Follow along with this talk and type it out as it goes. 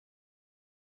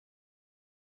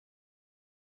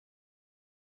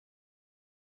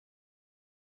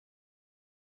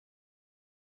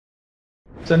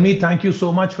Sanmeet, thank you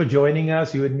so much for joining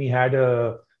us. You and me had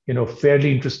a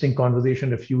fairly interesting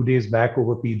conversation a few days back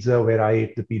over pizza, where I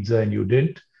ate the pizza and you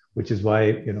didn't, which is why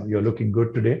you're looking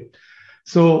good today.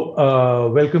 So,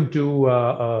 welcome to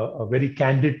a very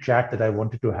candid chat that I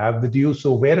wanted to have with you.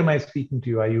 So, where am I speaking to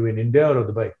you? Are you in India or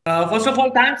Dubai? First of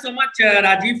all, thanks so much,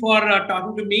 Rajiv, for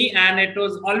talking to me. And it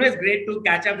was always great to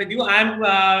catch up with you. I'm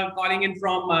calling in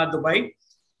from Dubai.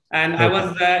 And I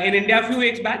was in India a few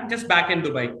weeks back, just back in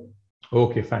Dubai.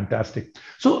 Okay, fantastic.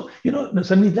 So,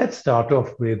 Sanmeet, let's start off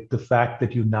with the fact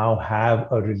that you now have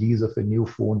a release of a new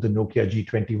phone, the Nokia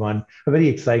G21, a very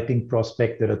exciting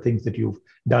prospect. There are things that you've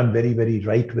done very, very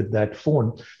right with that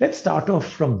phone. Let's start off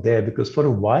from there, because for a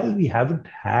while we haven't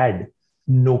had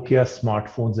Nokia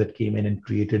smartphones that came in and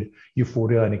created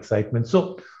euphoria and excitement.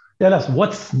 So tell us,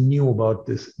 what's new about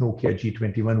this Nokia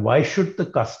G21? Why should the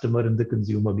customer and the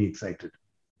consumer be excited?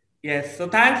 Yes, so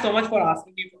thanks so much for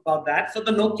asking me about that. So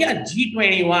the Nokia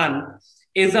G21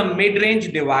 is a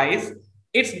mid-range device.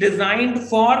 It's designed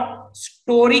for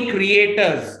story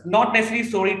creators, not necessarily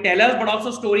storytellers, but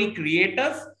also story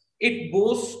creators. It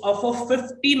boasts of a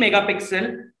 50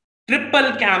 megapixel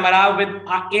triple camera with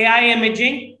AI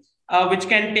imaging, which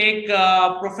can take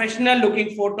professional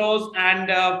looking photos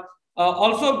and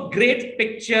also great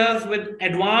pictures with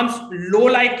advanced low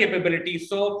light capabilities.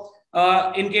 So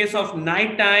in case of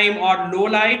nighttime or low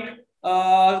light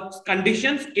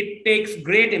conditions, it takes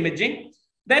great imaging.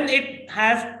 Then it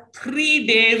has 3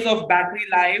 days of battery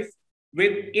life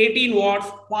with 18 watts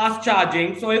fast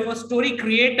charging. So if a story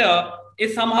creator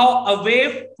is somehow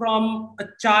away from a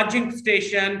charging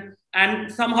station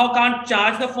and somehow can't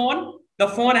charge the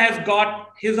phone has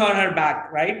got his or her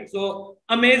back, right? So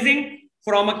amazing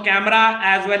from a camera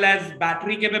as well as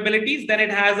battery capabilities. Then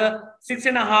it has a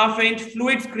 6.5-inch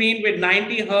fluid screen with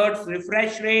 90 hertz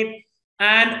refresh rate,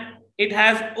 and it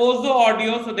has Ozo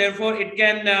audio, so therefore it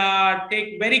can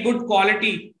take very good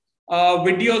quality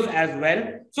videos as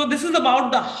well. So this is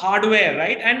about the hardware,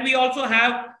 right? And we also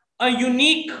have a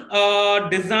unique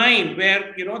design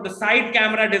where the side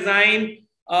camera design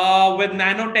with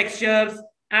nano textures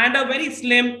and a very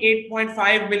slim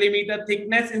 8.5 millimeter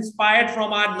thickness inspired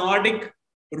from our Nordic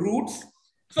roots.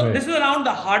 So right. This is around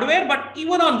the hardware, but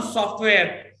even on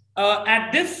software,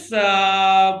 at this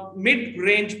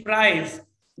mid-range price,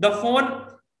 the phone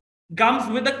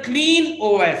comes with a clean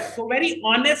OS. So very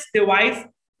honest device,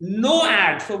 no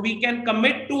ads. So we can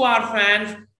commit to our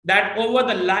fans that over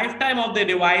the lifetime of the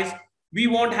device, we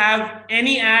won't have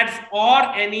any ads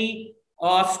or any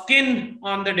skin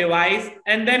on the device.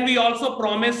 And then we also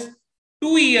promise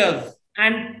 2 years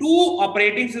and 2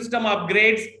 operating system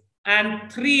upgrades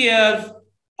and 3 years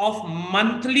of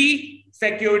monthly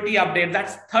security updates.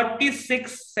 That's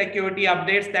 36 security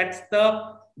updates. That's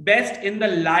the best in the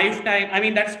lifetime. I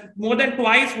mean, that's more than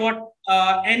twice what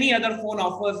any other phone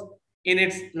offers in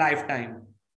its lifetime.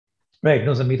 Right.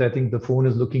 No, Sanmeet, I think the phone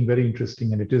is looking very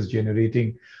interesting and it is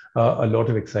generating a lot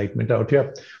of excitement out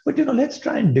here. But, let's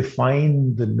try and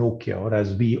define the Nokia, or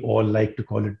as we all like to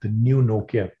call it, the new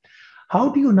Nokia. How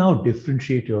do you now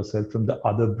differentiate yourself from the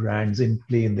other brands in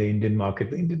play in the Indian market?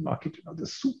 The Indian market, the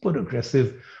super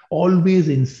aggressive, always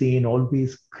insane,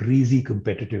 always crazy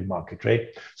competitive market, right?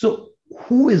 So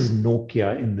who is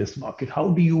Nokia in this market?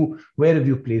 Where have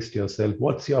you placed yourself?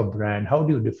 What's your brand? How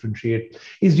do you differentiate?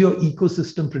 Is your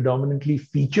ecosystem predominantly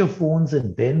feature phones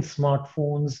and then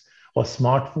smartphones, or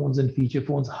smartphones and feature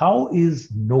phones? How is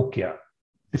Nokia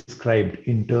described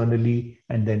internally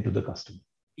and then to the customer?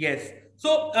 Yes.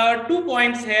 So 2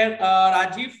 points here,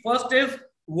 Rajiv. First is,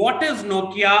 what is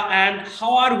Nokia and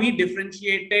how are we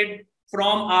differentiated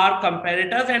from our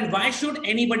competitors, and why should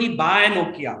anybody buy a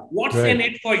Nokia? What's in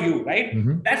it for you, right?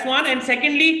 Mm-hmm. That's one. And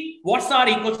secondly, what's our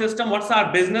ecosystem? What's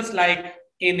our business like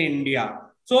in India?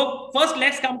 So first,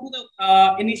 let's come to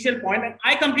the initial point. And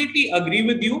I completely agree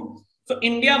with you. So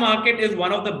India market is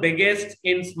one of the biggest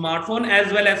in smartphone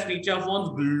as well as feature phones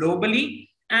globally,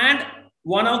 and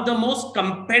one of the most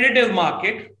competitive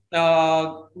market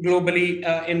globally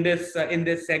in this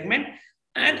segment.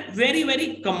 And very,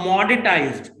 very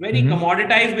commoditized,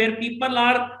 where people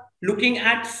are looking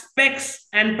at specs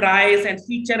and price and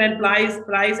feature and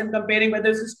price and comparing whether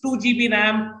this is 2 GB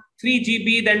RAM, 3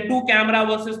 GB, then 2 camera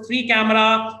versus 3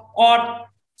 camera, or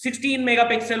 16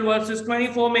 megapixel versus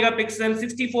 24 megapixel,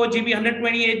 64 GB,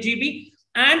 128 GB,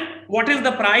 and what is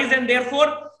the price, and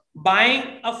therefore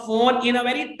buying a phone in a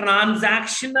very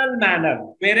transactional manner,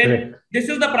 wherein this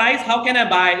is the price, how can I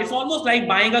buy? It's almost like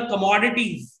buying a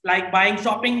commodities, like buying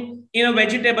shopping in a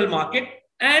vegetable market.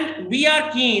 And we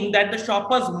are keen that the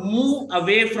shoppers move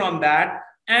away from that,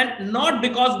 and not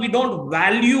because we don't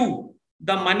value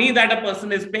the money that a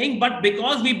person is paying, but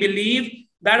because we believe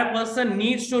that a person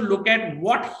needs to look at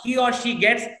what he or she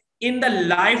gets in the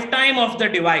lifetime of the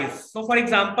device. So for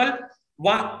example,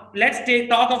 let's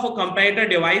talk of a competitor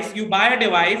device. You buy a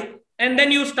device and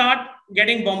then you start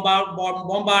getting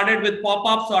bombarded with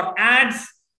pop-ups or ads,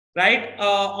 right,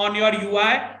 on your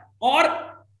UI. Or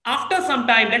after some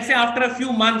time, let's say after a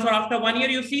few months or after 1 year,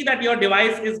 you see that your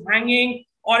device is hanging,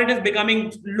 or it is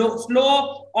becoming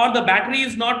slow, or the battery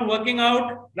is not working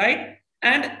out, right?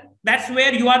 And that's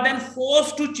where you are then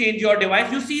forced to change your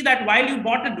device. You see that while you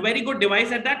bought a very good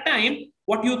device at that time,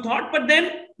 what you thought, but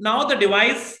then now the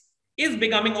device is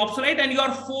becoming obsolete and you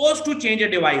are forced to change a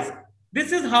device.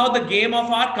 This is how the game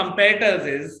of our competitors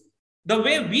is. The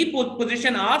way we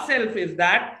position ourselves is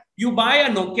that you buy a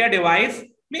Nokia device,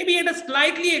 maybe at a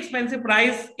slightly expensive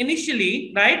price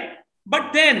initially, right?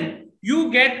 But then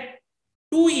you get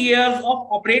 2 years of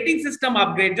operating system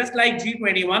upgrade, just like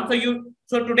G21.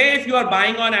 So today, if you are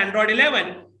buying on Android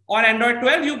 11 or Android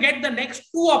 12, you get the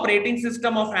next 2 operating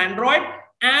system of Android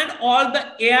and all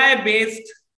the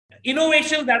AI-based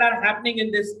innovations that are happening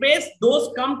in this space.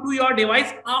 Those come to your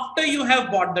device after you have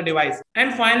bought the device.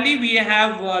 And finally, we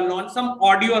have launched some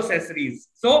audio accessories.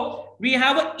 So we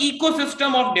have an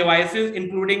ecosystem of devices,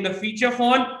 including the feature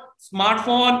phone,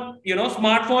 smartphone,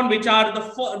 which are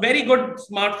the very good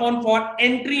smartphone for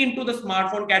entry into the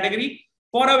smartphone category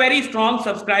for a very strong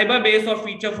subscriber base of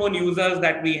feature phone users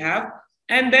that we have.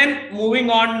 And then moving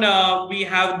on, we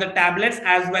have the tablets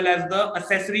as well as the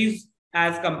accessories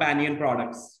as companion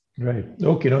products. Right.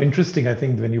 Okay. No, interesting. I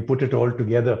think when you put it all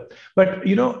together, but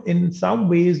in some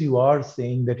ways you are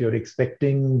saying that you're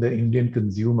expecting the Indian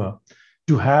consumer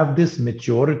to have this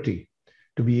maturity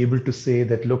to be able to say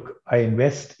that, look, I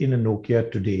invest in a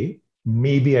Nokia today.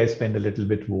 Maybe I spend a little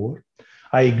bit more.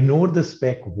 I ignore the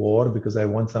spec war because I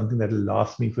want something that will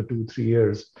last me for 2, 3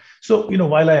 years. So,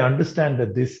 while I understand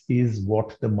that this is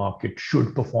what the market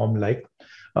should perform like,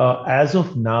 as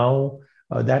of now,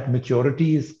 that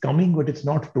maturity is coming, but it's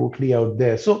not totally out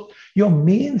there. So your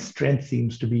main strength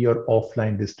seems to be your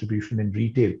offline distribution in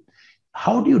retail.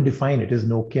 How do you define it? Is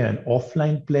Nokia an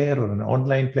offline player or an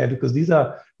online player? Because these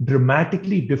are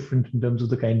dramatically different in terms of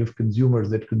the kind of consumers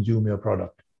that consume your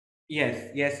product.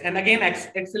 Yes. And again,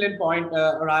 excellent point,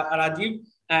 Rajiv.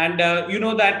 And you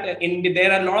know that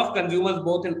there are a lot of consumers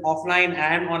both in offline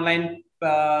and online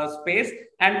space,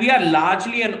 and we are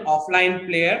largely an offline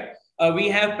player. We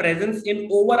have presence in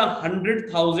over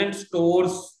 100,000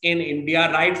 stores in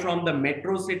India, right from the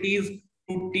metro cities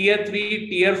to tier 3,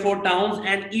 tier 4 towns,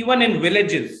 and even in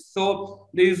villages. So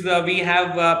we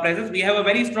have presence. We have a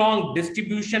very strong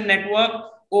distribution network,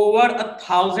 over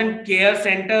 1,000 care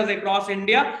centers across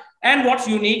India. And what's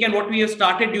unique and what we have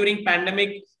started during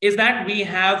pandemic is that we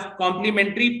have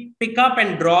complimentary pickup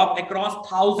and drop across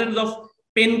thousands of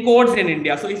pin codes in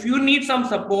India. So if you need some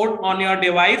support on your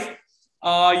device,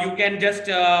 you can just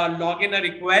log in a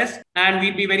request and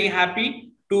we'll be very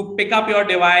happy to pick up your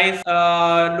device,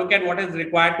 look at what is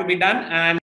required to be done,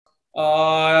 and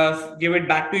give it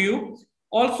back to you.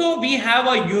 Also, we have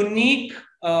a unique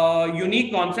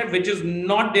concept which is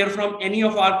not there from any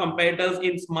of our competitors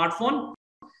in smartphone.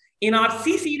 In our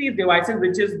C series devices,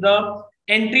 which is the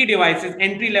entry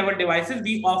level devices,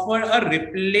 we offer a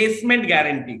replacement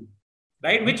guarantee,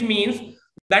 right? Which means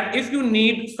that if you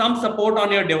need some support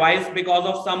on your device because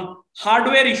of some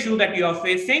hardware issue that you are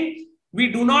facing, we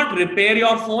do not repair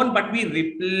your phone, but we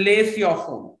replace your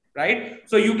phone, right?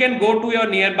 So you can go to your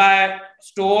nearby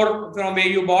store from where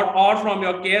you bought or from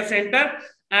your care center,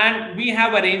 and we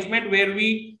have arrangement where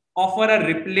we offer a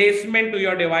replacement to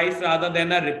your device rather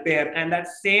than a repair. And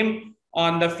that's same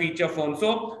on the feature phone.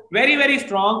 So very, very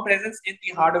strong presence in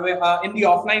the hardware, in the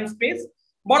offline space.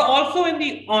 But also in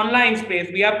the online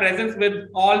space, we have presence with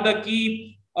all the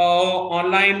key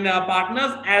online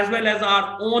partners, as well as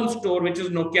our own store, which is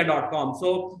Nokia.com.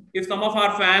 So if some of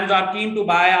our fans are keen to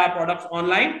buy our products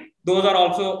online, those are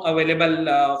also available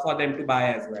for them to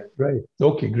buy as well. Right.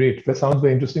 Okay, great. That sounds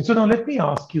very interesting. So now let me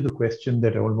ask you the question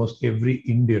that almost every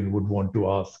Indian would want to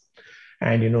ask.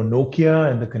 And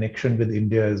Nokia and the connection with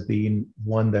India has been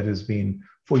one that has been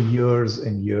for years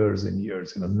and years and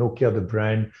years. Nokia, the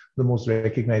brand, the most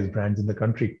recognized brands in the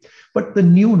country. But the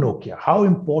new Nokia, how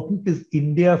important is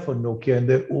India for Nokia and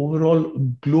their overall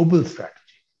global strategy?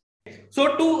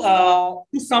 So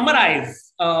to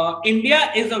summarize,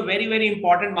 India is a very, very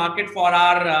important market for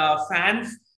our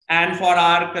fans and for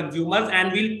our consumers.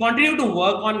 And we'll continue to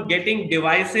work on getting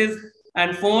devices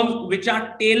and phones which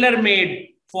are tailor-made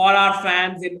for our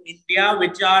fans in India,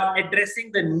 which are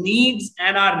addressing the needs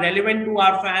and are relevant to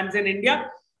our fans in India.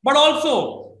 But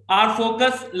also our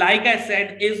focus, like I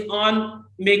said, is on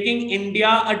making India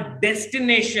a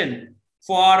destination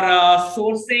for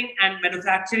sourcing and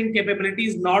manufacturing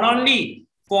capabilities, not only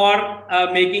for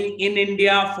making in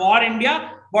India for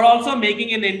India, but also making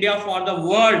in India for the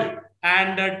world,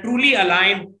 and truly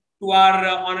aligned to our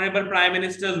Honorable Prime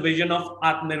Minister's vision of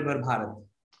Atmanirbhar Bharat.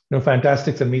 No,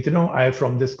 fantastic, Sanmeet.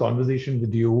 From this conversation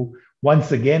with you,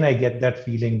 once again, I get that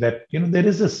feeling that, there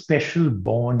is a special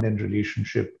bond and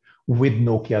relationship with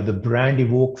Nokia. The brand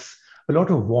evokes a lot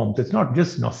of warmth. It's not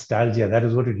just nostalgia. That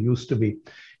is what it used to be.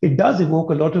 It does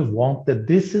evoke a lot of warmth that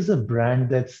this is a brand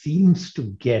that seems to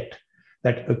get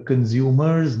that a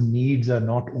consumer's needs are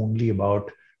not only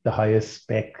about the highest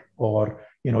spec, or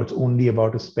it's only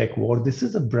about a spec war. This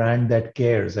is a brand that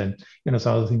cares. And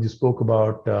some of the things you spoke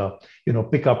about,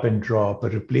 pick up and drop, a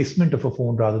replacement of a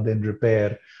phone rather than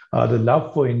repair, the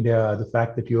love for India, the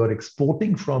fact that you are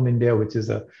exporting from India, which is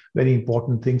a very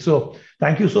important thing. So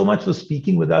thank you so much for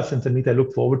speaking with us. And Sanmeet, I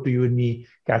look forward to you and me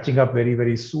catching up very,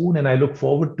 very soon. And I look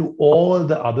forward to all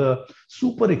the other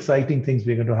super exciting things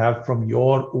we're going to have from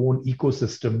your own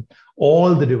ecosystem,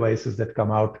 all the devices that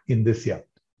come out in this year.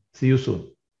 See you soon.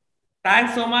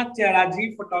 Thanks so much,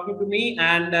 Rajiv, for talking to me,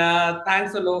 and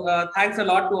thanks a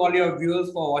lot to all your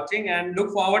viewers for watching, and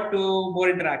look forward to more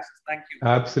interactions. Thank you.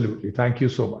 Absolutely. Thank you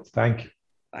so much. Thank you.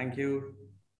 Thank you.